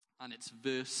and it's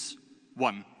verse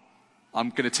 1. I'm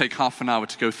going to take half an hour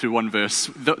to go through one verse.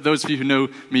 Those of you who know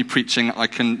me preaching, I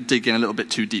can dig in a little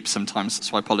bit too deep sometimes,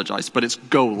 so I apologize. But it's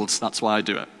gold, that's why I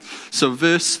do it. So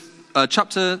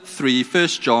chapter 3, 1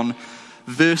 John,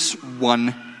 verse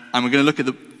 1, and we're going to look at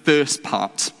the first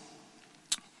part.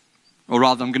 Or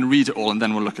rather, I'm going to read it all, and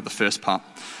then we'll look at the first part.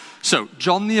 So,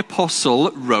 John the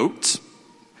Apostle wrote,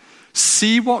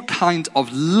 "See what kind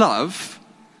of love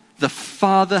the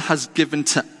Father has given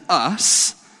to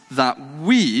us, that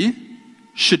we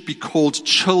should be called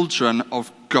children of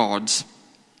God.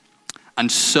 And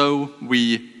so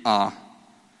we are.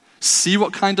 See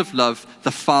what kind of love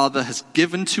the Father has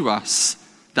given to us,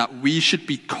 that we should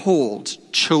be called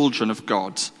children of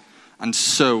God. And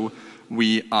so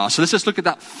we are." So let's just look at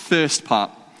that first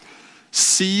part.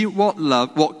 See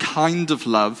what kind of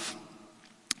love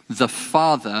the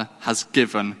Father has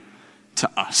given to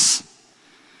us.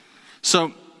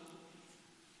 So,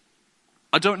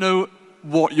 I don't know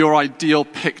what your ideal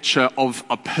picture of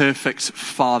a perfect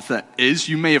father is.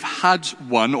 You may have had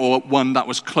one, or one that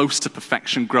was close to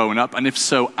perfection growing up, and if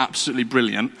so, absolutely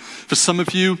brilliant. For some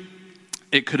of you,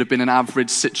 it could have been an average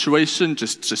situation,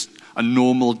 just a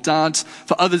normal dad.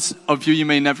 For others of you, you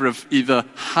may never have either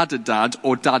had a dad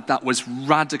or dad that was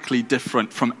radically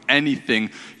different from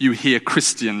anything you hear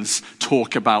Christians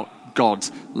talk about God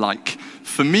like.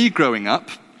 For me, growing up,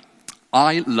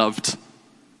 I loved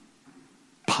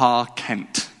Pa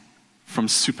Kent from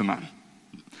Superman.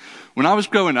 When I was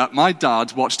growing up, my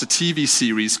dad watched a TV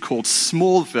series called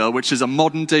Smallville, which is a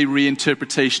modern-day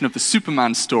reinterpretation of the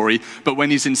Superman story, but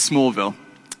when he's in Smallville.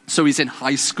 So he's in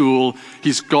high school,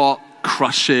 he's got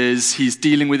crushes, he's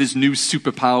dealing with his new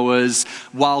superpowers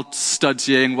while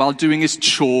studying, while doing his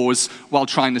chores, while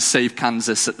trying to save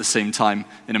Kansas at the same time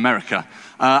in America.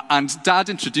 And Dad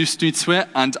introduced me to it,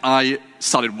 and I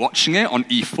started watching it on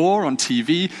E4, on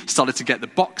TV, started to get the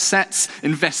box sets,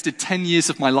 invested 10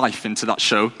 years of my life into that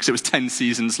show, because it was 10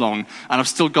 seasons long, and I've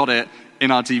still got it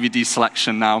in our DVD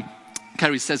selection now.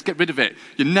 Kerry says, "Get rid of it.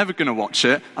 You're never going to watch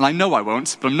it." And I know I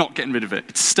won't, but I'm not getting rid of it.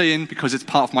 It's staying because it's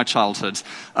part of my childhood.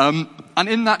 And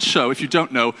in that show, if you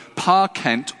don't know, Pa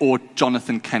Kent, or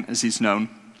Jonathan Kent as he's known,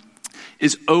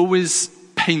 is always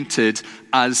painted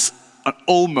as an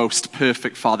almost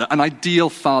perfect father, an ideal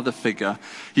father figure.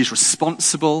 He's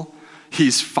responsible.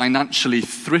 He's financially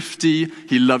thrifty.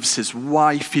 He loves his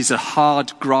wife. He's a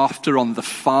hard grafter on the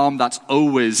farm that's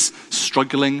always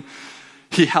struggling.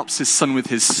 He helps his son with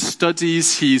his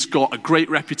studies. He's got a great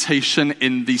reputation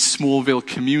in the Smallville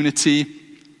community.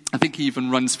 I think he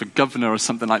even runs for governor or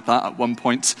something like that at one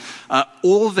point.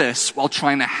 All this while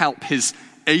trying to help his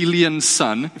alien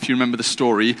son, if you remember the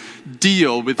story,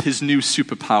 deal with his new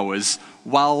superpowers,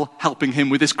 while helping him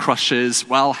with his crushes,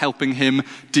 while helping him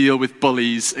deal with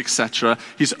bullies, etc.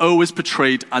 He's always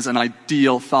portrayed as an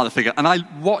ideal father figure. And I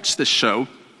watched this show,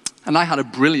 and I had a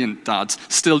brilliant dad,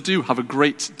 still do have a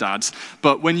great dad,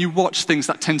 but when you watch things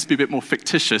that tend to be a bit more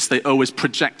fictitious, they always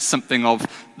project something of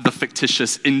the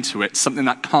fictitious into it, something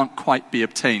that can't quite be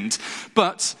obtained.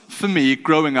 But for me,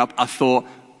 growing up, I thought,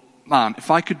 man, if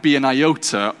I could be an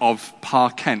iota of Pa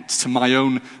Kent to my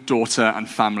own daughter and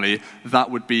family,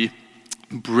 that would be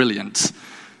brilliant.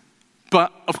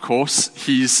 But, of course,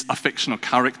 he's a fictional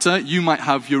character. You might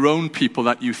have your own people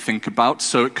that you think about.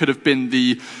 So it could have been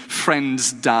the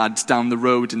friend's dad down the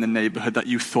road in the neighborhood that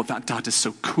you thought, that dad is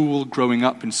so cool growing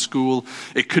up in school.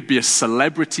 It could be a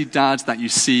celebrity dad that you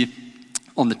see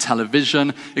on the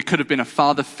television. It could have been a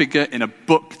father figure in a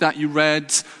book that you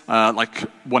read, like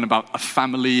one about a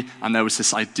family, and there was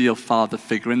this ideal father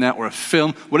figure in there, or a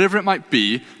film, whatever it might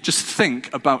be. Just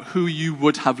think about who you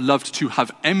would have loved to have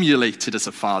emulated as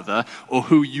a father, or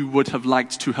who you would have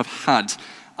liked to have had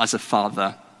as a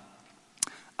father.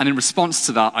 And in response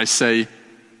to that, I say,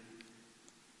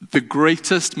 the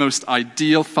greatest, most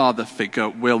ideal father figure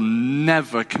will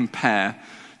never compare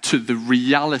to the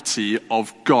reality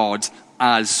of God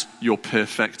as your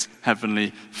perfect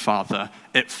heavenly Father.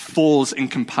 It falls in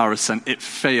comparison. It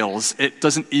fails. It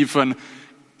doesn't even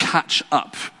catch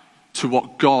up to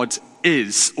what God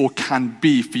is or can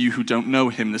be for you who don't know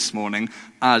him this morning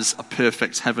as a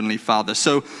perfect heavenly Father.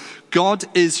 So God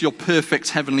is your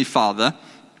perfect heavenly Father.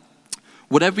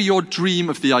 Whatever your dream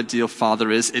of the ideal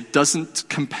father is, it doesn't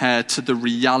compare to the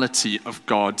reality of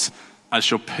God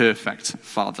as your perfect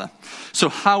Father. So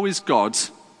how is God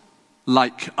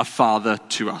like a father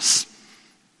to us?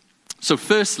 So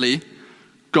firstly,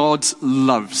 God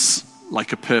loves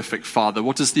like a perfect father.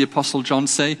 What does the Apostle John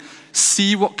say?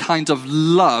 See what kind of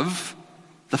love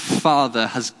the Father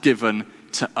has given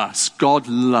to us. God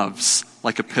loves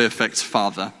like a perfect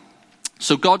father.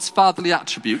 So God's fatherly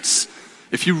attributes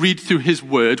If you read through his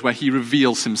word where he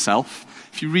reveals himself,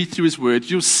 if you read through his word,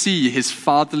 you'll see his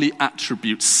fatherly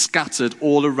attributes scattered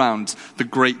all around the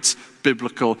great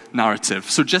biblical narrative.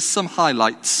 So just some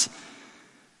highlights.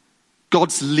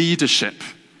 God's leadership.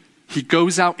 He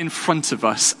goes out in front of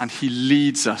us and he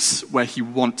leads us where he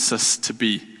wants us to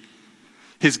be.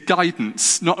 His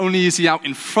guidance, not only is he out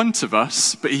in front of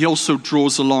us, but he also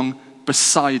draws along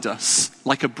beside us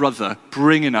like a brother,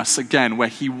 bringing us again where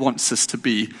he wants us to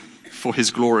be for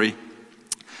his glory.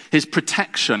 His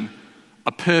protection,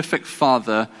 a perfect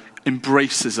father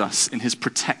embraces us in his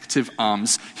protective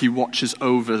arms. He watches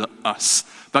over us.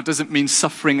 That doesn't mean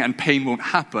suffering and pain won't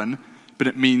happen, but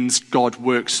it means God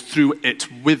works through it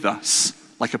with us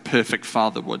like a perfect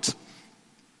father would.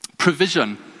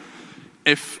 Provision.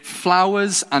 If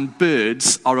flowers and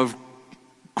birds are of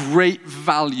great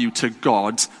value to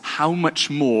God, how much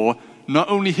more, not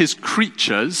only his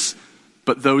creatures,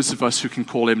 but those of us who can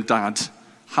call him dad.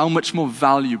 How much more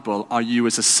valuable are you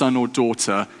as a son or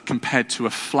daughter compared to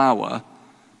a flower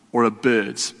or a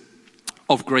bird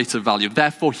of greater value?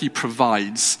 Therefore, he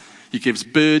provides. He gives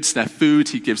birds their food.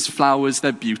 He gives flowers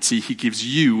their beauty. He gives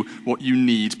you what you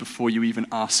need before you even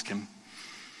ask him.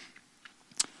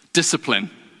 Discipline.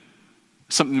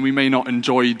 Something we may not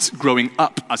enjoyed growing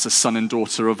up as a son and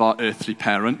daughter of our earthly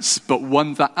parents, but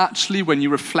one that actually, when you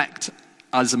reflect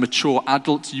as a mature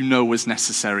adult, you know was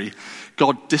necessary.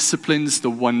 God disciplines the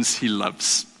ones he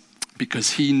loves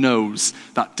because he knows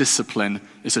that discipline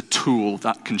is a tool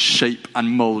that can shape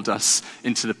and mold us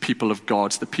into the people of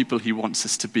God, the people he wants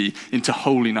us to be, into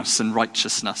holiness and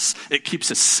righteousness. It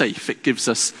keeps us safe. It gives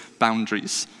us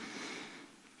boundaries.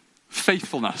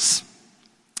 Faithfulness.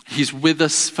 He's with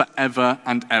us forever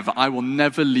and ever. I will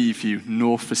never leave you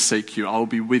nor forsake you. I will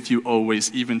be with you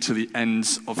always, even to the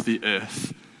ends of the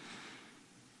earth.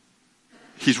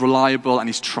 He's reliable and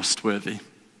he's trustworthy.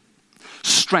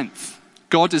 Strength.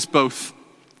 God is both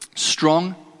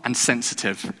strong and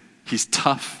sensitive. He's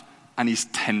tough and he's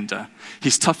tender.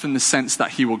 He's tough in the sense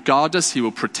that he will guard us, he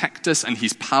will protect us, and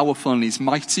he's powerful and he's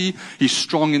mighty. He's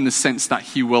strong in the sense that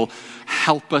he will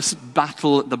help us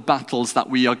battle the battles that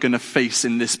we are going to face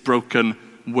in this broken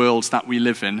world that we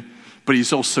live in. But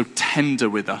he's also tender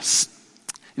with us,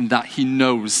 in that he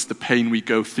knows the pain we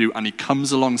go through and he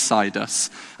comes alongside us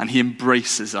and he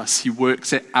embraces us. He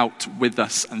works it out with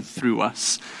us and through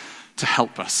us to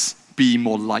help us be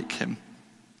more like him.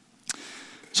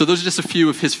 So those are just a few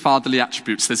of his fatherly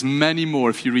attributes. There's many more.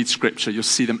 If you read scripture, you'll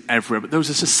see them everywhere. But those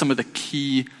are just some of the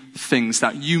key things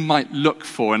that you might look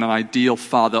for in an ideal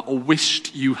father or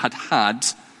wished you had had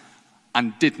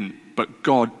and didn't, but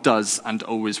God does and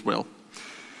always will.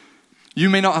 You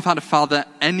may not have had a father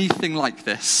anything like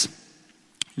this.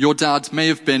 Your dad may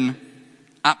have been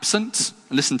absent.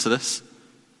 Listen to this.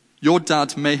 Your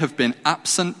dad may have been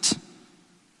absent,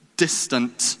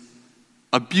 distant,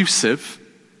 abusive,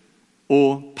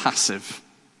 or passive.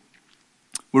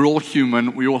 We're all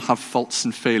human. We all have faults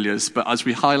and failures. But as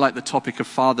we highlight the topic of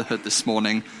fatherhood this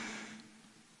morning,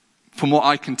 from what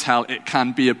I can tell, it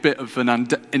can be a bit of an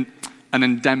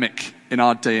endemic in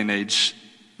our day and age.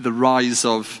 The rise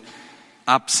of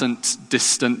absent,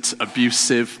 distant,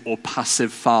 abusive, or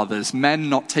passive fathers. Men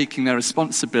not taking their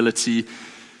responsibility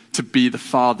to be the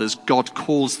fathers God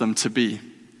calls them to be.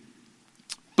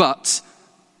 But,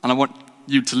 and I want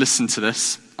you to listen to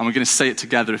this, and we're going to say it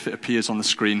together if it appears on the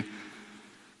screen.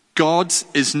 God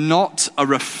is not a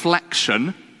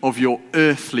reflection of your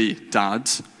earthly dad.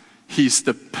 He's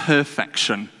the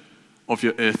perfection of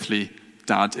your earthly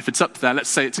dad. If it's up there, let's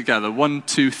say it together. 1,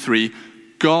 2, 3.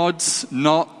 God's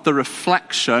not the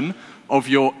reflection of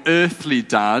your earthly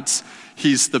dad.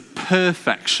 He's the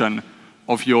perfection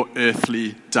of your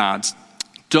earthly dad.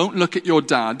 Don't look at your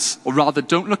dad, or rather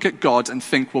don't look at God and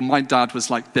think, well, my dad was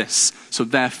like this, so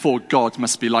therefore God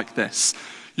must be like this.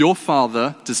 Your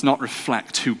father does not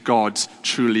reflect who God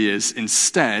truly is.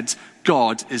 Instead,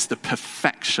 God is the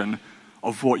perfection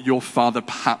of what your father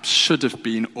perhaps should have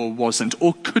been or wasn't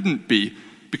or couldn't be,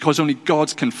 because only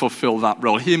God can fulfill that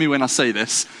role. Hear me when I say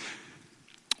this.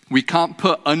 We can't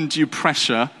put undue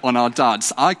pressure on our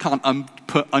dads. I can't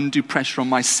put undue pressure on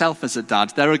myself as a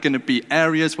dad. There are going to be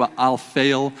areas where I'll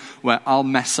fail, where I'll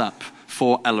mess up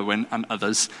for Elwyn and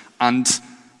others. And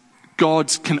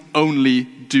God can only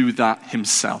do that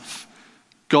himself.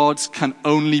 God can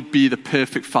only be the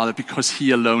perfect father because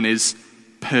he alone is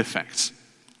perfect.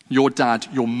 Your dad,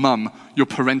 your mum, your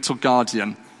parental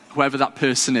guardian, whoever that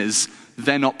person is,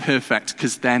 they're not perfect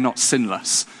because they're not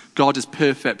sinless. God is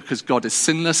perfect because God is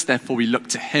sinless. Therefore, we look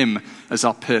to him as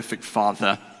our perfect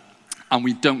father. And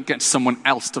we don't get someone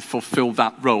else to fulfill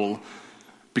that role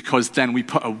because then we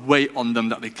put a weight on them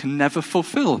that they can never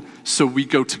fulfill. So we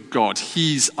go to God.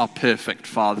 He's our perfect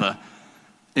Father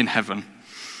in heaven.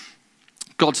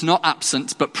 God's not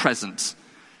absent, but present.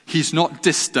 He's not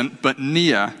distant, but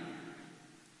near.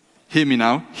 Hear me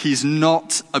now. He's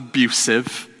not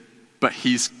abusive, but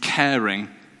he's caring.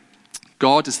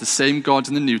 God is the same God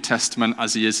in the New Testament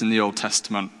as he is in the Old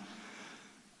Testament.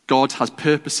 God has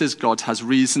purposes, God has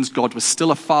reasons. God was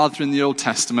still a father in the Old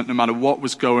Testament, no matter what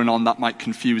was going on that might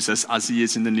confuse us, as he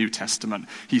is in the New Testament.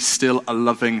 He's still a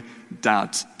loving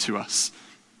dad to us.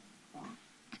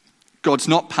 God's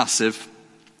not passive,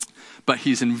 but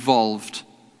he's involved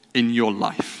in your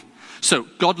life. So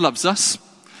God loves us.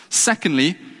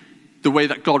 Secondly, the way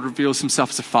that God reveals himself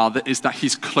as a father is that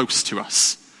he's close to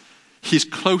us. He's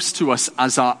close to us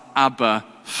as our Abba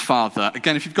Father.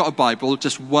 Again, if you've got a Bible,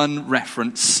 just one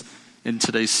reference in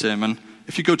today's sermon.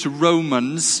 If you go to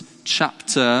Romans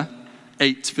chapter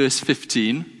 8, verse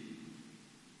 15.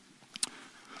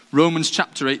 Romans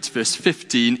chapter 8, verse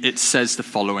 15, it says the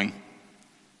following.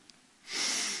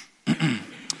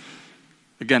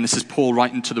 Again, this is Paul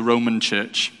writing to the Roman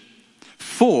church.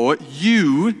 For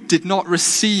you did not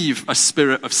receive a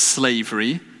spirit of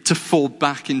slavery to fall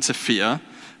back into fear,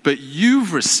 but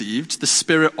you've received the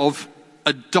spirit of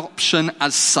adoption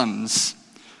as sons,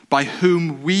 by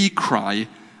whom we cry,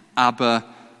 Abba,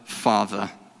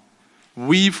 Father.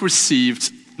 We've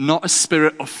received not a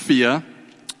spirit of fear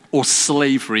or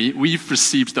slavery. We've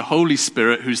received the Holy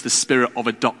Spirit, who's the spirit of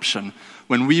adoption.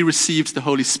 When we received the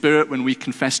Holy Spirit, when we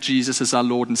confessed Jesus as our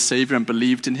Lord and Savior and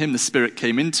believed in him, the Spirit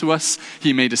came into us.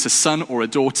 He made us a son or a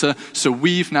daughter. So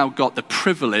we've now got the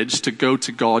privilege to go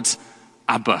to God's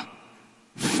Abba,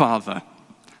 Father.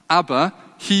 Abba,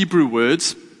 Hebrew word.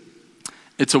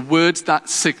 It's a word that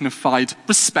signified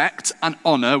respect and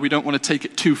honor. We don't want to take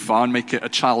it too far and make it a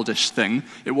childish thing.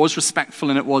 It was respectful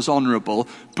and it was honorable,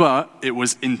 but it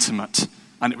was intimate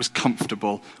and it was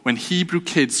comfortable. When Hebrew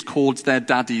kids called their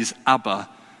daddies Abba,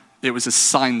 it was a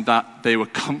sign that they were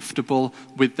comfortable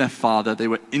with their father. They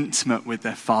were intimate with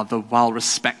their father while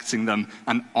respecting them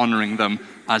and honoring them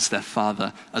as their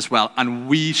father as well. And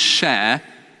we share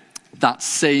that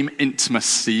same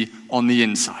intimacy on the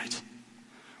inside.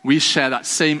 We share that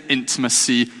same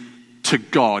intimacy to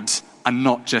God and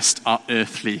not just our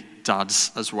earthly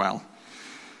dads as well.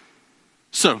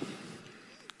 So,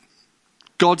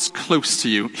 God's close to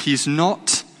you. He's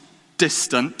not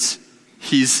distant,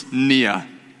 he's near.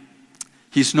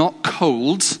 He's not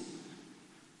cold,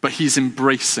 but he's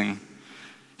embracing.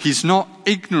 He's not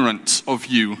ignorant of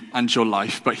you and your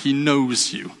life, but he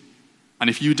knows you. And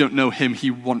if you don't know him,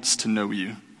 he wants to know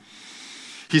you.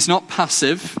 He's not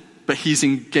passive, but he's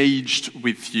engaged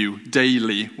with you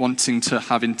daily, wanting to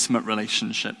have intimate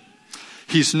relationship.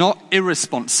 He's not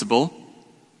irresponsible,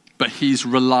 but he's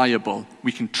reliable.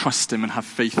 We can trust him and have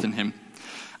faith in him.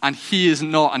 And he is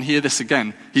not, and hear this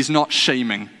again, he's not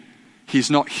shaming. He's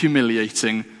not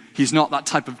humiliating. He's not that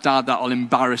type of dad that will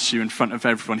embarrass you in front of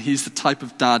everyone. He's the type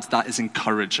of dad that is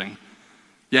encouraging.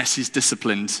 Yes, he's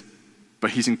disciplined, but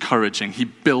he's encouraging. He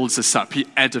builds us up. He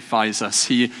edifies us.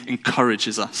 He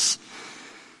encourages us.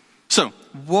 So,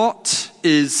 what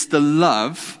is the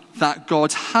love that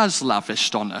God has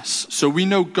lavished on us? So we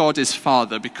know God is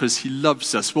Father because he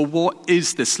loves us. Well, what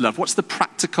is this love? What's the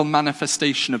practical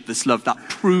manifestation of this love that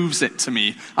proves it to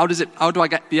me? How do I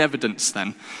get the evidence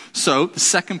then? So, the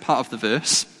second part of the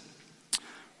verse,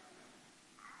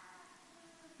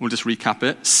 we'll just recap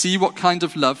it. See what kind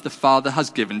of love the Father has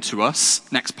given to us.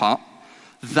 Next part.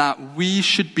 That we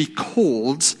should be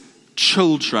called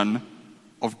children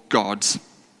of God.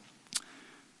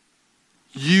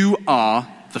 You are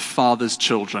the Father's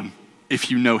children if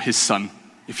you know his Son.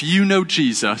 If you know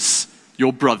Jesus,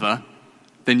 your brother,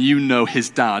 then you know his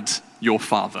dad, your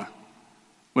father.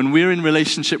 When we're in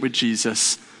relationship with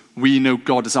Jesus, we know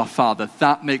God as our Father.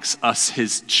 That makes us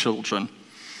his children.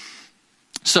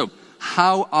 So,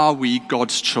 how are we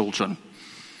God's children?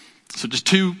 So just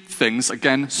two things,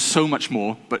 again, so much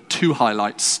more, but two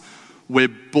highlights. We're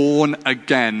born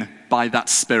again by that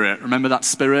Spirit. Remember that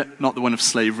Spirit? Not the one of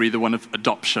slavery, the one of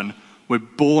adoption. We're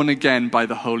born again by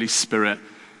the Holy Spirit.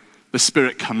 The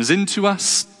Spirit comes into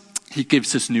us. He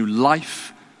gives us new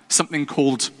life. Something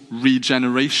called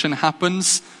regeneration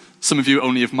happens. Some of you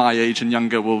only of my age and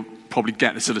younger will probably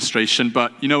get this illustration,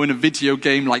 but you know, in a video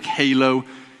game like Halo,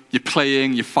 you're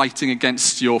playing, you're fighting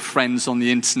against your friends on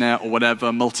the internet or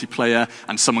whatever, multiplayer,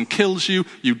 and someone kills you,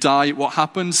 you die. What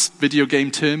happens? Video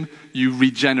game term, you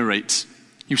regenerate.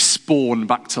 You spawn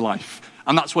back to life.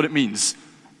 And that's what it means.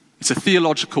 It's a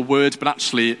theological word, but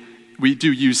actually we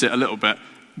do use it a little bit.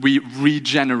 We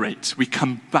regenerate. We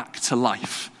come back to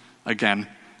life again.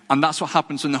 And that's what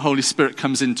happens when the Holy Spirit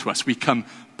comes into us. We come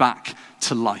back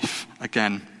to life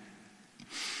again.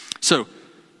 So,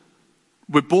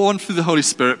 we're born through the Holy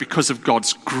Spirit because of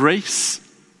God's grace.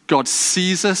 God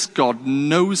sees us, God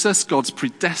knows us, God's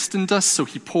predestined us, so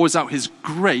he pours out his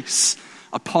grace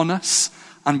upon us.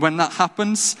 And when that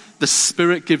happens, the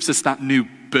Spirit gives us that new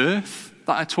birth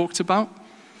that I talked about.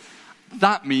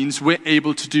 That means we're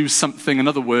able to do something, in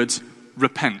other words,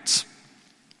 repent,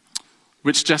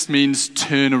 which just means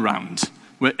turn around.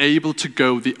 We're able to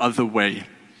go the other way.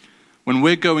 When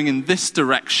we're going in this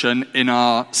direction in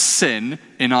our sin,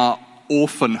 in our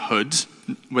orphanhood,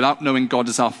 without knowing God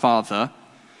as our Father,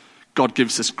 God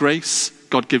gives us grace,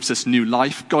 God gives us new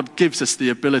life, God gives us the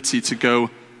ability to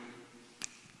go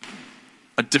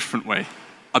a different way,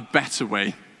 a better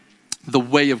way, the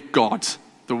way of God,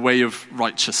 the way of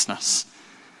righteousness.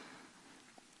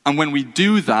 And when we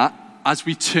do that, as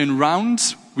we turn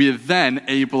round, we are then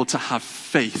able to have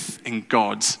faith in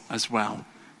God as well.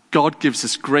 God gives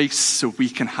us grace so we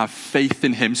can have faith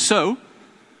in him. So,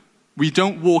 we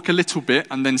don't walk a little bit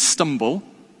and then stumble,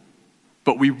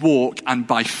 but we walk and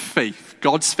by faith,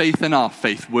 God's faith and our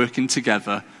faith working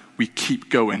together, we keep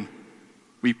going.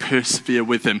 We persevere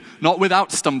with him. Not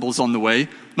without stumbles on the way,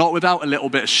 not without a little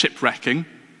bit of shipwrecking,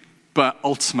 but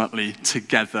ultimately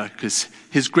together, because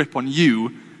his grip on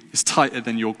you is tighter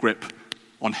than your grip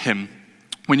on him.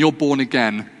 When you're born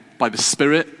again by the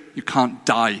Spirit, you can't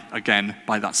die again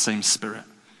by that same Spirit.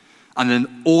 And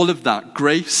then all of that,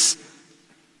 grace,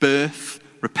 birth,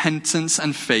 repentance,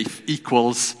 and faith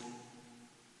equals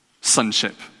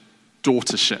sonship,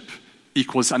 daughtership,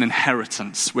 equals an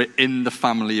inheritance. We're in the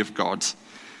family of God.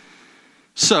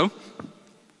 So,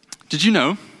 did you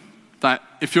know that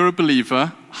if you're a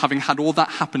believer, having had all that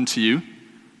happen to you,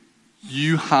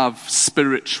 you have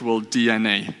spiritual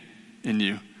DNA in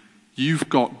you. You've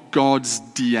got God's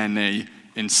DNA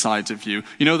inside of you.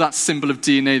 You know that symbol of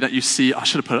DNA that you see? I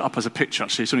should have put it up as a picture,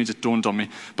 actually. It's only just dawned on me.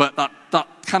 But that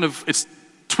kind of, it's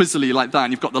twizzly like that,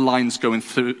 and you've got the lines going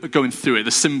through it,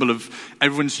 the symbol of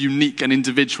everyone's unique and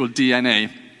individual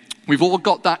DNA. We've all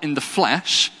got that in the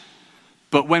flesh,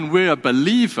 but when we're a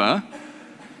believer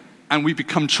and we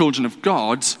become children of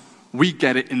God, we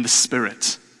get it in the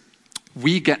Spirit.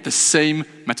 We get the same,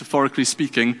 metaphorically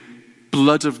speaking,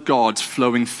 blood of God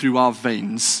flowing through our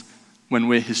veins when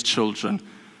we're his children.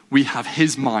 We have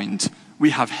his mind, we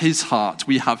have his heart,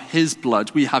 we have his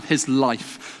blood, we have his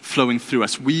life flowing through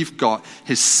us. We've got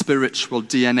his spiritual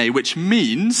DNA, which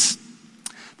means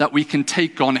that we can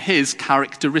take on his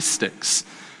characteristics.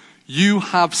 You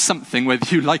have something,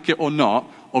 whether you like it or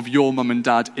not, of your mum and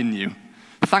dad in you.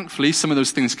 Thankfully, some of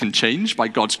those things can change by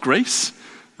God's grace.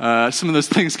 Some of those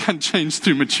things can change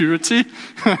through maturity.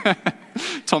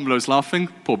 Tom Blow's laughing.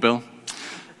 Poor Bill.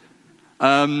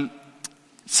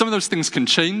 Some of those things can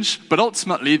change, but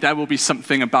ultimately there will be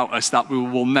something about us that we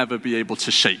will never be able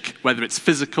to shake, whether it's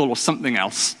physical or something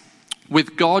else.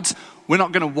 With God, we're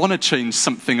not going to want to change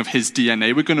something of his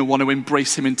DNA. We're going to want to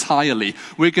embrace him entirely.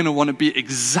 We're going to want to be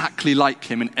exactly like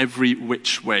him in every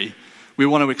which way. We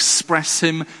want to express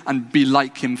him and be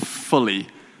like him fully.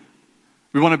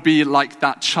 We want to be like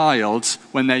that child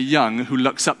when they're young who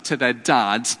looks up to their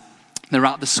dad. They're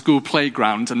at the school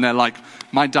playground and they're like,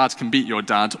 my dad can beat your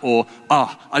dad. Or,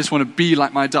 I just want to be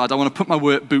like my dad. I want to put my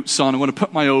work boots on. I want to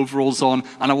put my overalls on.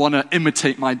 And I want to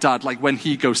imitate my dad, like when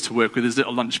he goes to work with his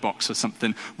little lunchbox or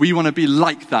something. We want to be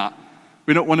like that.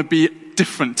 We don't want to be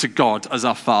different to God as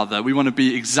our Father. We want to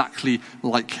be exactly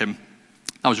like him.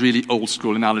 That was really old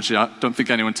school analogy. I don't think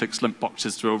anyone takes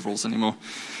lunchboxes to overalls anymore.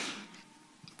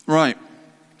 Right.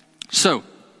 So,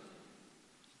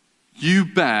 you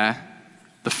bear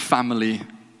the family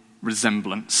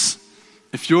resemblance.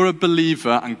 If you're a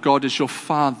believer and God is your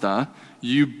Father,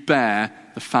 you bear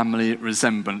the family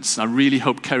resemblance. And I really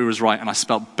hope Kerry was right and I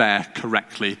spelled bear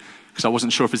correctly, because I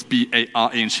wasn't sure if it's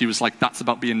B-A-R-E, and she was like, that's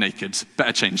about being naked.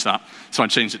 Better change that. So I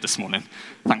changed it this morning,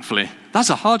 thankfully. That's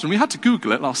a hard one. We had to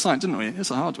Google it last night, didn't we?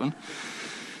 It's a hard one.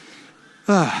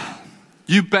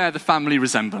 You bear the family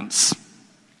resemblance.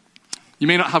 You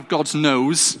may not have God's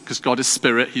nose, because God is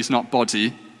spirit, he's not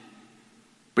body,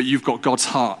 but you've got God's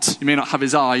heart. You may not have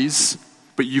his eyes,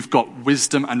 but you've got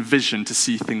wisdom and vision to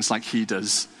see things like he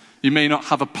does. You may not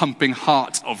have a pumping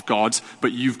heart of God,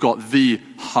 but you've got the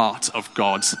heart of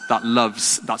God that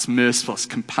loves, that's merciful, that's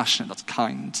compassionate, that's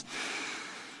kind.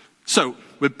 So,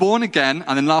 we're born again,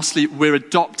 and then lastly, we're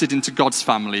adopted into God's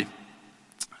family.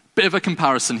 Bit of a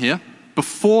comparison here.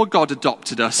 Before God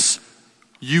adopted us,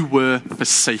 you were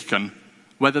forsaken.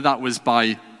 Whether that was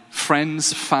by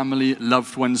friends, family,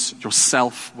 loved ones,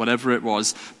 yourself, whatever it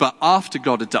was. But after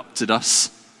God adopted us,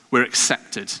 we're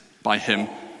accepted by him.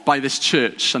 by this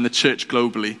church and the church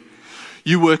globally.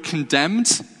 You were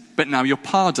condemned, but now you're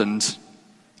pardoned.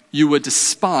 You were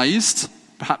despised,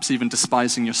 perhaps even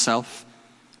despising yourself,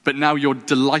 but now you're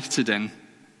delighted in,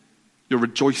 you're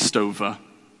rejoiced over.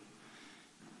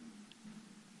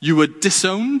 You were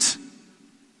disowned.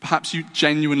 Perhaps you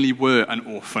genuinely were an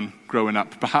orphan growing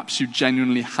up. Perhaps you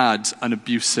genuinely had an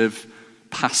abusive,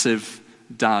 passive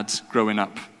dad growing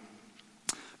up.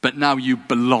 But now you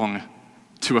belong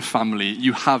to a family.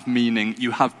 You have meaning.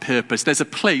 You have purpose. There's a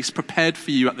place prepared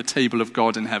for you at the table of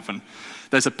God in heaven.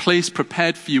 There's a place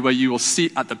prepared for you where you will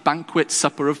sit at the banquet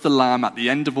supper of the Lamb at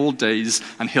the end of all days,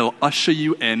 and he'll usher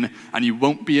you in, and you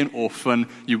won't be an orphan.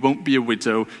 You won't be a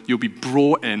widow. You'll be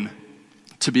brought in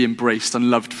to be embraced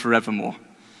and loved forevermore.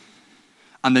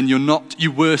 And then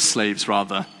you were slaves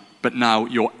rather, but now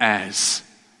you're heirs.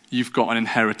 You've got an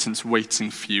inheritance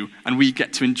waiting for you. And we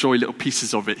get to enjoy little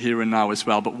pieces of it here and now as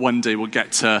well, but one day we'll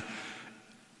get to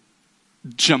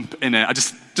jump in it. I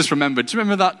just remembered, do you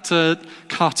remember that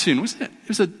cartoon? Was it?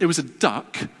 It was a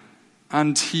duck,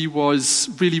 and he was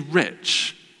really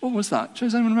rich. What was that?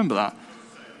 Does anyone remember that?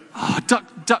 Oh,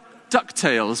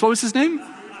 DuckTales. What was his name?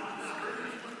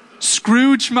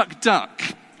 Scrooge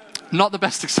McDuck. Not the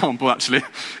best example, actually,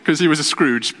 because he was a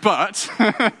Scrooge, but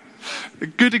a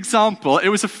good example. It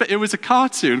was a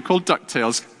cartoon called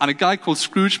DuckTales, and a guy called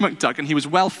Scrooge McDuck, and he was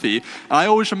wealthy. And I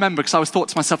always remember, because I always thought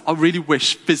to myself, I really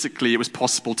wish physically it was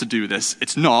possible to do this.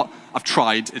 It's not. I've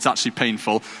tried. It's actually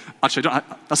painful. Actually,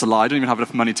 that's a lie. I don't even have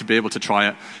enough money to be able to try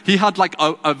it. He had like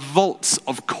a vault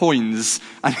of coins,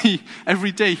 and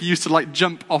every day he used to like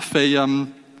jump off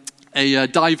a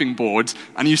diving board,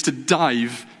 and he used to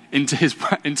dive into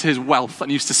his wealth,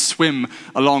 and he used to swim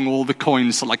along all the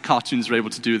coins, so like cartoons are able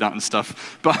to do that and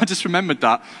stuff. But I just remembered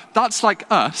that. That's like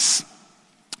us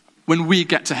when we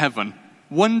get to heaven.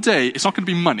 One day, it's not going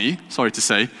to be money, sorry to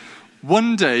say.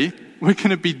 One day, we're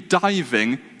going to be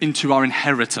diving into our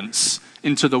inheritance,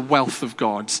 into the wealth of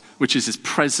God, which is his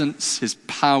presence, his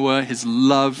power, his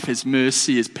love, his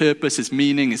mercy, his purpose, his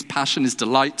meaning, his passion, his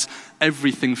delight,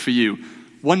 everything for you.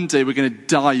 One day, we're going to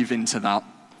dive into that.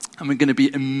 And we're going to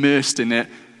be immersed in it. I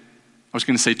was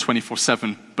going to say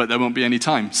 24/7, but there won't be any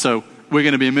time. So we're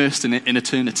going to be immersed in it in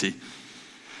eternity.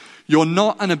 You're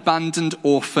not an abandoned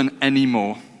orphan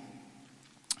anymore,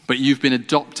 but you've been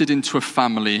adopted into a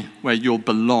family where you'll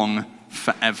belong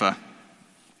forever.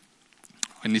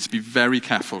 I need to be very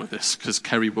careful with this, because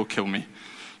Kerry will kill me.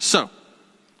 So,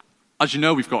 as you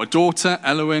know, we've got a daughter,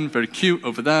 Elowen, very cute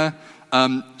over there.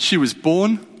 She was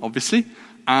born, obviously.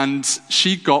 And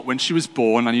she got, when she was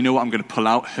born, and you know what, I'm going to pull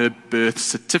out her birth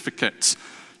certificate.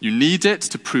 You need it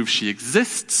to prove she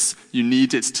exists. You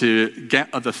need it to get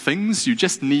other things. You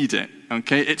just need it,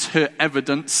 okay? It's her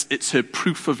evidence. It's her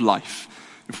proof of life.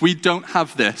 If we don't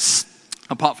have this,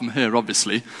 apart from her,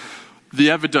 obviously,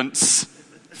 the evidence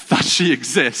that she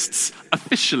exists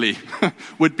officially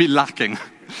would be lacking.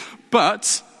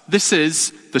 But this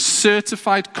is the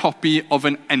certified copy of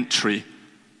an entry.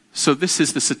 So this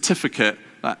is the certificate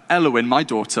that Elowen, my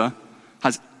daughter,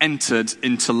 has entered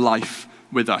into life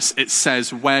with us. It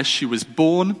says where she was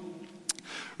born,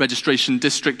 registration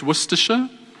district Worcestershire,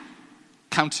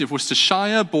 county of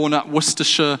Worcestershire, born at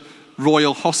Worcestershire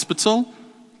Royal Hospital,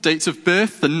 date of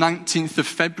birth the 19th of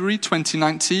February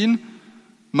 2019,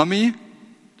 mummy,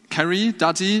 Kerry,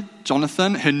 daddy,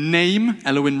 Jonathan, her name,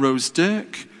 Elowen Rose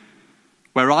Durke,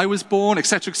 where I was born,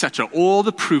 etc., etc. All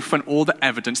the proof and all the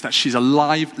evidence that she's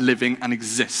alive, living, and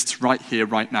exists right here,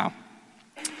 right now.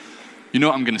 You know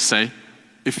what I'm going to say?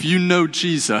 If you know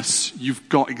Jesus, you've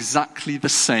got exactly the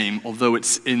same, although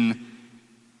it's in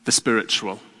the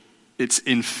spiritual. It's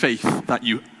in faith that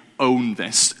you own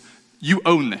this. You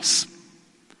own this.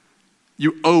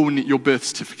 You own your birth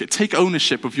certificate. Take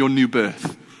ownership of your new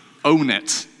birth. Own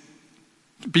it.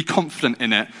 Be confident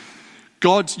in it.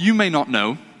 God, you may not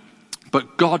know,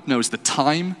 but God knows the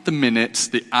time, the minute,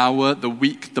 the hour, the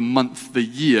week, the month, the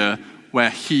year where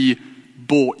he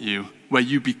bought you, where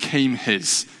you became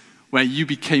his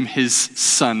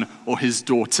son or his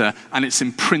daughter, and it's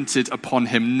imprinted upon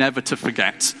him never to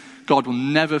forget. God will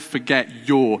never forget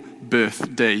your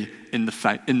birthday in the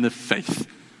faith,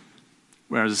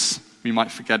 whereas we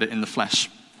might forget it in the flesh.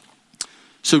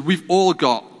 So we've all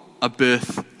got a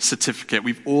birth certificate.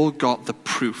 We've all got the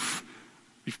proof.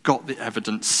 We've got the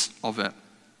evidence of it.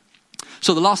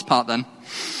 So the last part then,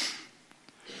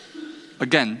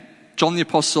 again, John the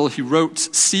Apostle, he wrote,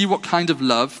 "See what kind of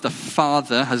love the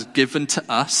Father has given to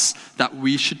us, that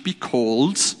we should be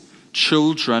called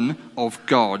children of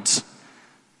God."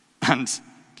 And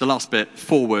the last bit,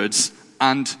 4 words,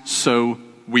 "and so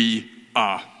we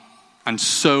are." And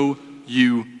so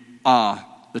you are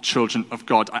the children of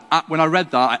God. When I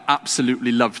read that, I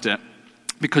absolutely loved it.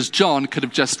 Because John could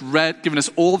have just given us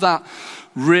all that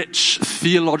rich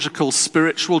theological,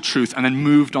 spiritual truth and then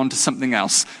moved on to something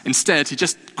else. Instead, he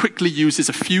just quickly uses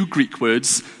a few Greek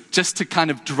words just to kind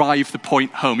of drive the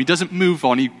point home. He doesn't move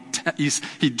on,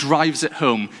 he drives it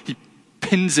home. He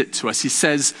pins it to us. He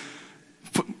says,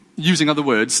 using other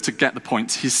words to get the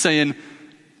point, he's saying,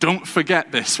 don't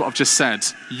forget this, what I've just said.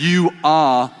 You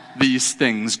are these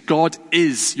things. God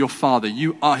is your Father.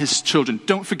 You are his children.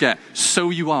 Don't forget, so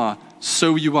you are,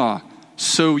 so you are,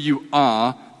 so you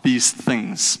are these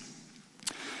things.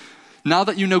 Now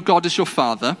that you know God is your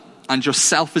Father and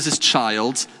yourself as his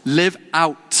child, live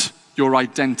out your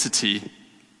identity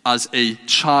as a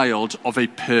child of a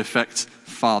perfect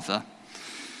Father.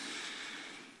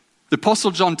 The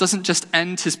Apostle John doesn't just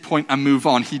end his point and move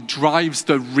on. He drives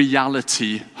the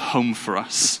reality home for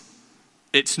us.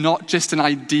 It's not just an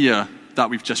idea that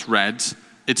we've just read.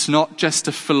 It's not just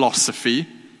a philosophy.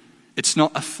 It's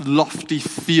not a lofty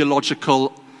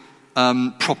theological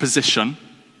proposition.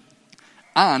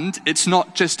 And it's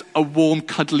not just a warm,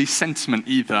 cuddly sentiment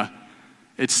either.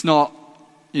 It's not,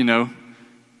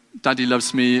 Daddy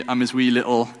loves me, I'm his wee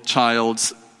little child,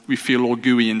 we feel all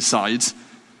gooey inside.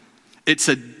 It's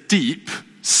a deep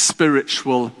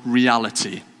spiritual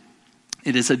reality.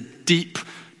 It is a deep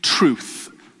truth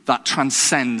that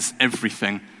transcends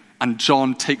everything. And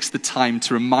John takes the time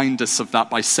to remind us of that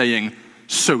by saying,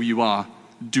 so you are.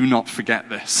 Do not forget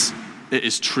this. It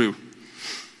is true.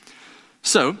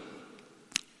 So,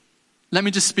 let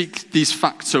me just speak these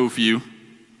facts over you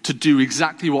to do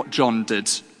exactly what John did.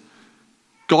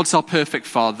 God's our perfect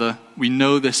Father. We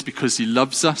know this because he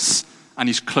loves us and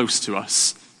he's close to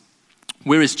us.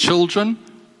 We're his children.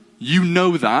 You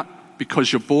know that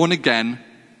because you're born again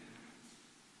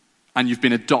and you've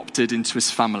been adopted into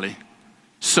his family.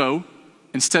 So,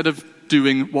 instead of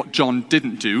doing what John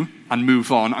didn't do and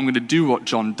move on, I'm going to do what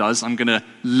John does. I'm going to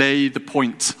lay the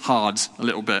point hard a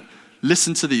little bit.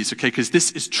 Listen to these, okay? Because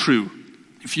this is true.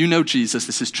 If you know Jesus,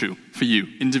 this is true for you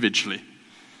individually.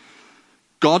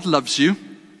 God loves you.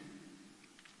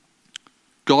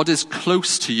 God is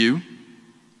close to you.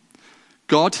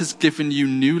 God has given you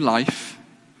new life,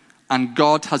 and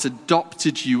God has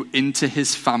adopted you into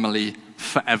his family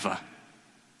forever.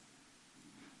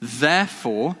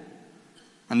 Therefore,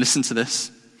 and listen to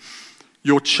this,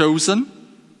 you're chosen,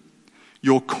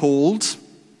 you're called,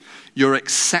 you're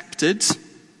accepted,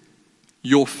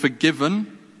 you're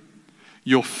forgiven,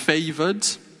 you're favored,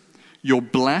 you're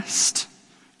blessed,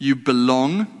 you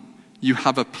belong, you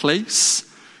have a place,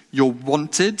 you're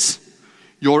wanted,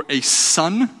 you're a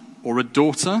son or a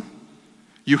daughter,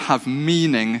 you have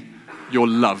meaning, you're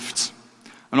loved.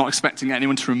 I'm not expecting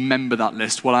anyone to remember that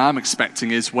list. What I am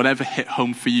expecting is whatever hit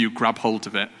home for you, grab hold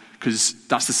of it, because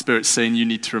that's the Spirit saying you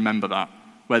need to remember that.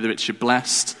 Whether it's you're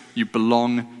blessed, you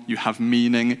belong, you have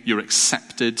meaning, you're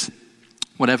accepted,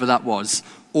 whatever that was,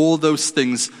 all those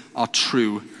things are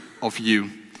true of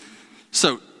you.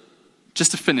 So,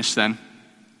 just to finish then,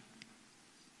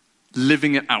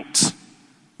 living it out.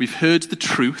 We've heard the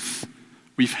truth.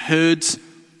 We've heard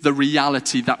the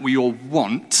reality that we all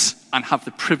want and have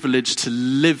the privilege to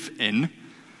live in.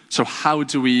 So how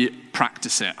do we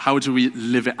practice it? How do we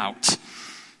live it out?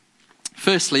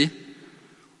 Firstly,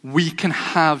 we can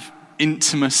have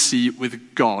intimacy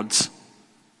with God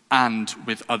and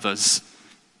with others.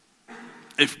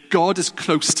 If God is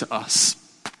close to us,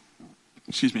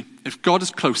 if God is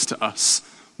close to us,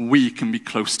 we can be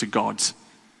close to God.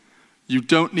 You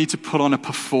don't need to put on a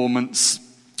performance.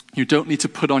 You don't need to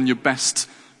put on your best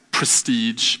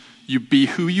prestige. You be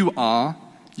who you are,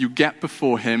 you get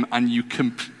before him, and you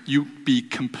be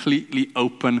completely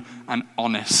open and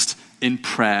honest in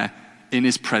prayer, in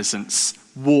his presence,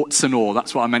 warts and all.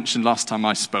 That's what I mentioned last time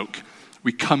I spoke.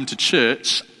 We come to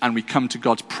church and we come to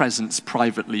God's presence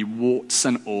privately, warts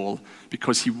and all,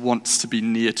 because he wants to be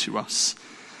near to us.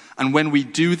 And when we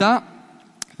do that,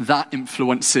 that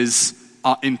influences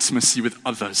our intimacy with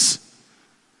others.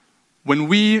 When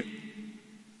we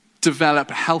develop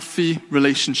a healthy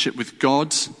relationship with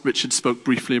God, Richard spoke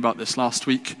briefly about this last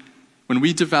week. When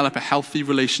we develop a healthy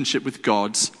relationship with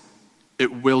God,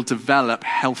 it will develop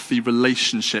healthy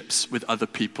relationships with other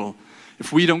people.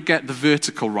 If we don't get the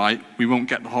vertical right, we won't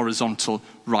get the horizontal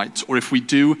right. Or if we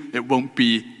do, it won't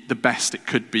be the best it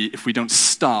could be if we don't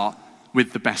start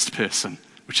with the best person,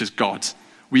 which is God.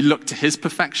 We look to his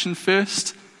perfection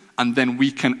first, and then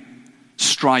we can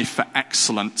strive for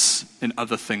excellence in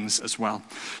other things as well.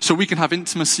 So we can have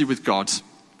intimacy with God.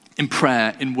 in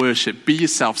prayer, in worship. Be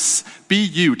yourself. Be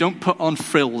you. Don't put on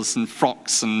frills and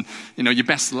frocks and, your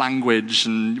best language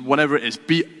and whatever it is.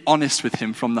 Be honest with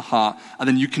him from the heart. And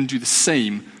then you can do the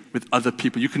same with other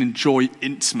people. You can enjoy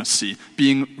intimacy,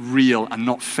 being real and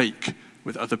not fake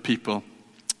with other people.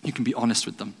 You can be honest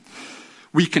with them.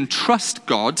 We can trust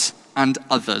God and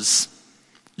others.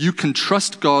 You can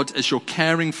trust God as your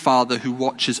caring father who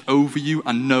watches over you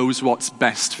and knows what's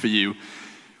best for you.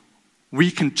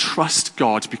 We can trust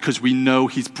God because we know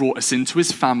he's brought us into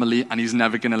his family and he's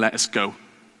never going to let us go.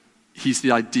 He's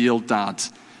the ideal dad.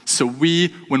 So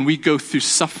when we go through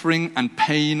suffering and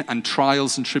pain and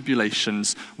trials and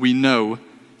tribulations, we know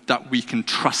that we can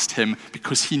trust him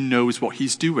because he knows what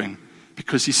he's doing,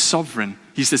 because he's sovereign.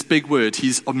 He's this big word.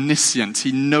 He's omniscient.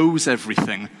 He knows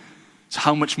everything. So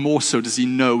how much more so does he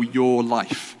know your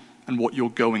life and what you're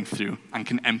going through and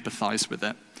can empathize with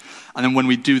it? And then when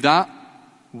we do that,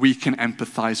 we can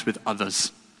empathize with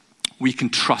others. We can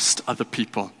trust other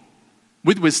people.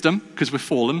 With wisdom, because we're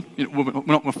fallen. We're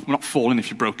not fallen if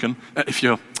you're broken, if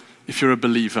you're a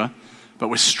believer, but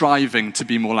we're striving to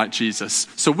be more like Jesus.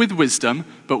 So with wisdom,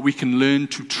 but we can learn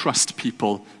to trust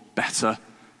people better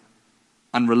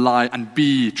and rely and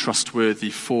be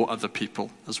trustworthy for other people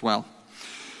as well.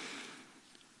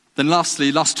 Then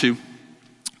lastly, last two,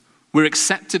 we're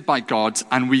accepted by God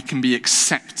and we can be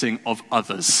accepting of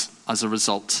others as a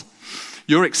result.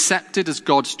 You're accepted as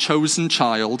God's chosen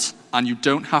child and you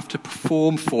don't have to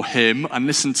perform for him, and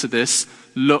listen to this,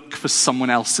 look for someone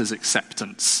else's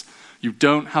acceptance. You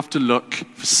don't have to look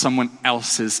for someone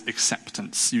else's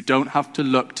acceptance. You don't have to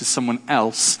look to someone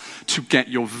else to get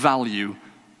your value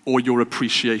or your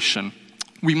appreciation.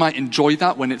 We might enjoy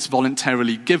that when it's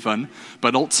voluntarily given,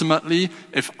 but ultimately,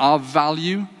 if our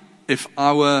value, if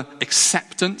our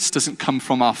acceptance doesn't come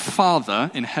from our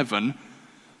Father in heaven,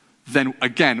 then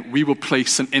again, we will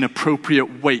place an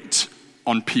inappropriate weight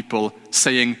on people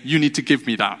saying, you need to give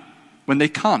me that, when they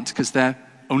can't, because they're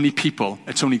only people.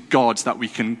 It's only God that we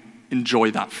can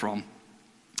enjoy that from.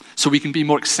 So we can be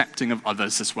more accepting of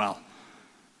others as well.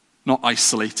 Not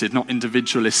isolated, not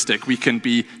individualistic. We can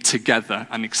be together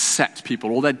and accept people,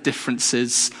 all their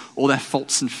differences, all their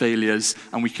faults and failures,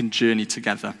 and we can journey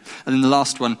together. And then the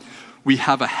last one, we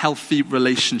have a healthy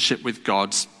relationship with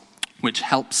God, which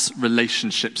helps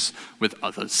relationships with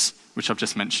others, which I've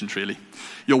just mentioned really.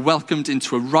 You're welcomed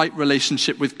into a right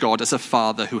relationship with God as a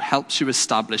father who helps you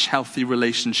establish healthy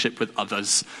relationship with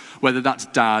others, whether that's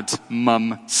dad,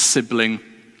 mum, sibling,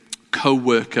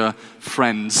 co-worker,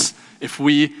 friends. If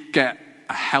we get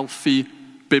a healthy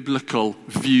biblical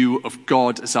view of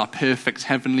God as our perfect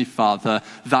heavenly Father,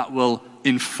 that will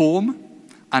inform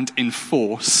and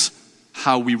enforce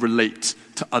how we relate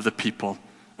to other people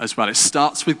as well. It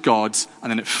starts with God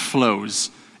and then it flows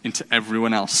into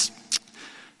everyone else.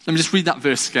 Let me just read that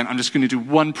verse again. I'm just going to do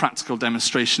one practical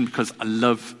demonstration because I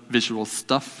love visual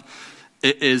stuff.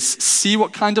 It is, see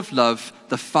what kind of love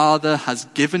the Father has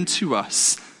given to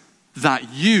us,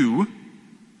 that you,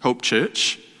 Hope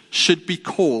Church, should be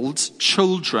called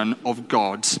children of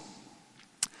God.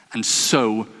 And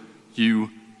so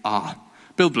you are.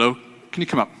 Bill Blow, can you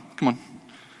come up? Come on.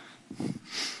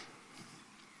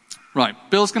 Right,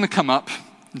 Bill's going to come up,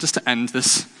 just to end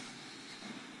this.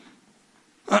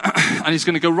 And he's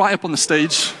going to go right up on the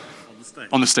stage. On the stage?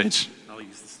 On the stage. I'll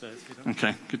use the stairs.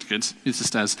 Okay, good. Use the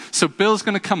stairs. So Bill's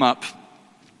going to come up.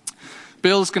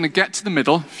 Bill's going to get to the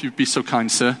middle, if you'd be so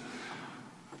kind, sir.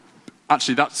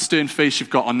 Actually, that stern face you've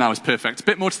got on now is perfect. A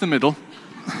bit more to the middle.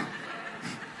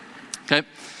 Okay.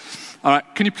 All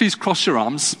right, can you please cross your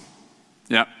arms?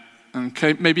 Yeah.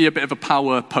 Okay, maybe a bit of a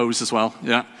power pose as well.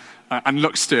 Yeah. And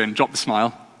look stern, drop the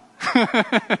smile.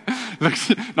 Look,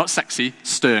 not sexy,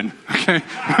 stern. Okay.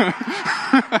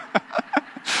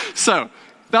 So,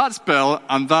 that's Bill,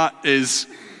 and that is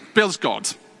Bill's God.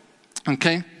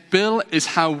 Okay? Bill is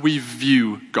how we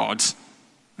view God.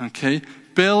 Okay?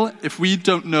 Bill, if we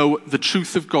don't know the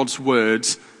truth of God's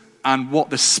words and what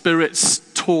the Spirit's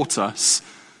taught us,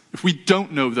 if we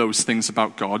don't know those things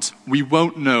about God, we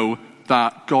won't know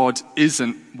that God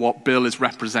isn't what Bill is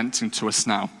representing to us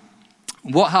now.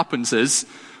 What happens is,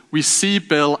 we see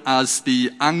Bill as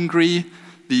the angry,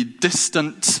 the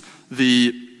distant,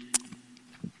 the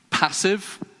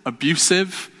passive,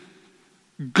 abusive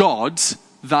God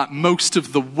that most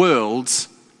of the world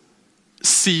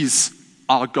sees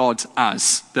our God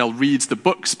as. They'll read the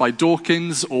books by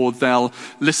Dawkins, or they'll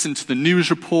listen to the news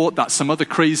report that some other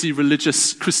crazy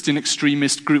religious Christian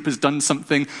extremist group has done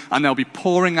something, and they'll be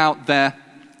pouring out their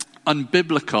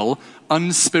unbiblical,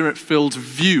 unspirit-filled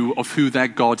view of who their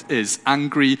God is.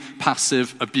 Angry,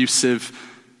 passive, abusive,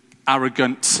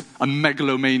 arrogant, a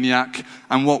megalomaniac.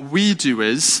 And what we do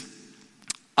is,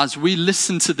 as we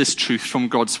listen to this truth from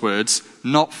God's words,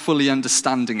 not fully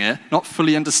understanding it, not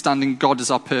fully understanding God as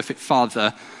our perfect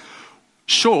Father,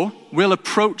 sure, we'll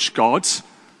approach God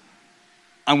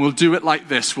and we'll do it like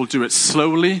this. We'll do it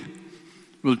slowly.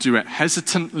 We'll do it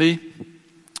hesitantly.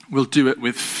 We'll do it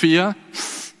with fear.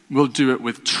 We'll do it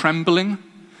with trembling.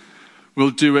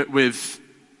 We'll do it with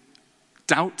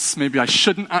doubts. Maybe I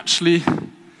shouldn't actually.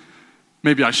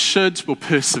 Maybe I should. We'll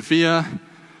persevere.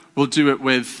 We'll do it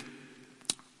with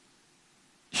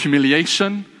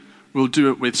humiliation. We'll do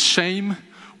it with shame.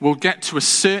 We'll get to a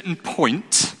certain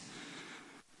point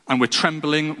and we're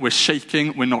trembling, we're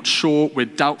shaking, we're not sure, we're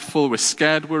doubtful, we're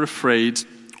scared, we're afraid.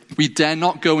 We dare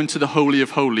not go into the Holy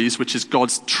of Holies, which is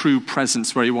God's true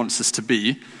presence where he wants us to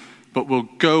be, but we'll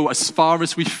go as far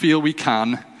as we feel we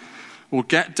can. We'll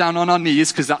get down on our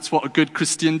knees, because that's what a good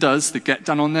Christian does. They get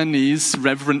down on their knees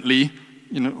reverently,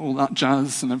 all that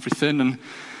jazz and everything, and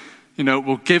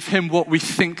we'll give him what we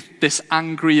think this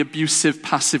angry, abusive,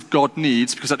 passive God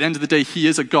needs, because at the end of the day, he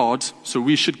is a God, so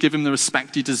we should give him the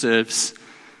respect he deserves.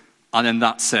 And then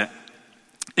that's it,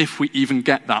 if we even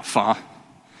get that far.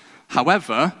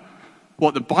 However,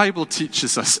 what the Bible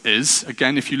teaches us is,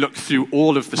 again, if you look through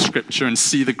all of the scripture and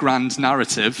see the grand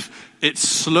narrative, it's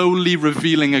slowly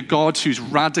revealing a God who's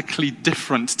radically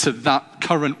different to that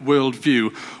current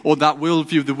worldview, or that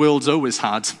worldview the world's always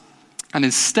had. And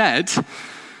instead,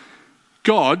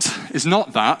 God is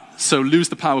not that, so lose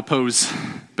the power pose,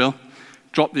 Bill.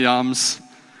 Drop the arms.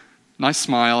 Nice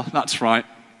smile, that's right.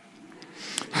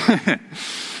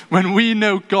 When we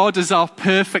know God as our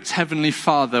perfect Heavenly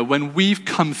Father, when we've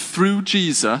come through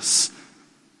Jesus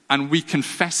and we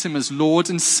confess him as Lord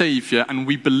and Savior and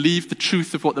we believe the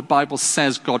truth of what the Bible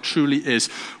says God truly is,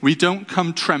 we don't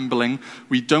come trembling,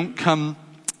 we don't come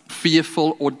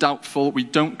fearful or doubtful, we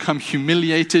don't come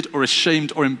humiliated or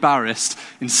ashamed or embarrassed.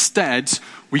 Instead,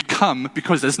 we come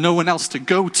because there's no one else to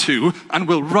go to, and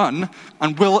we'll run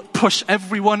and we'll push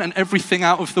everyone and everything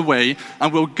out of the way,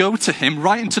 and we'll go to him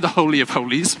right into the Holy of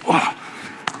Holies.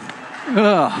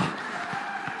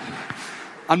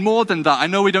 And more than that, I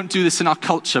know we don't do this in our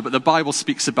culture, but the Bible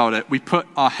speaks about it. We put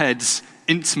our heads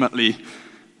intimately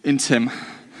into him.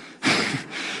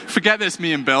 Forget this,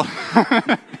 me and Bill.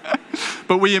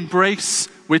 But we embrace,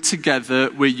 we're together,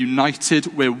 we're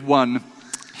united, we're one.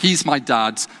 He's my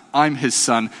dad, I'm his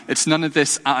son. It's none of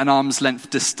this at an arm's length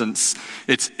distance.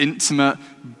 It's intimate,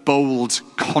 bold,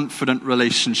 confident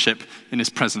relationship in his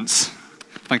presence.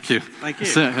 Thank you. Thank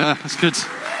you. That's good.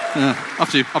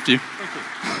 After you. Thank you.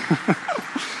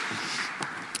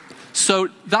 So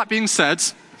that being said,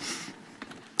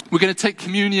 we're going to take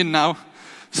communion now.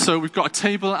 So we've got a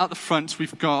table at the front,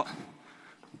 we've got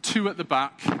 2 at the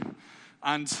back,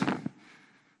 and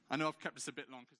I know I've kept this a bit long.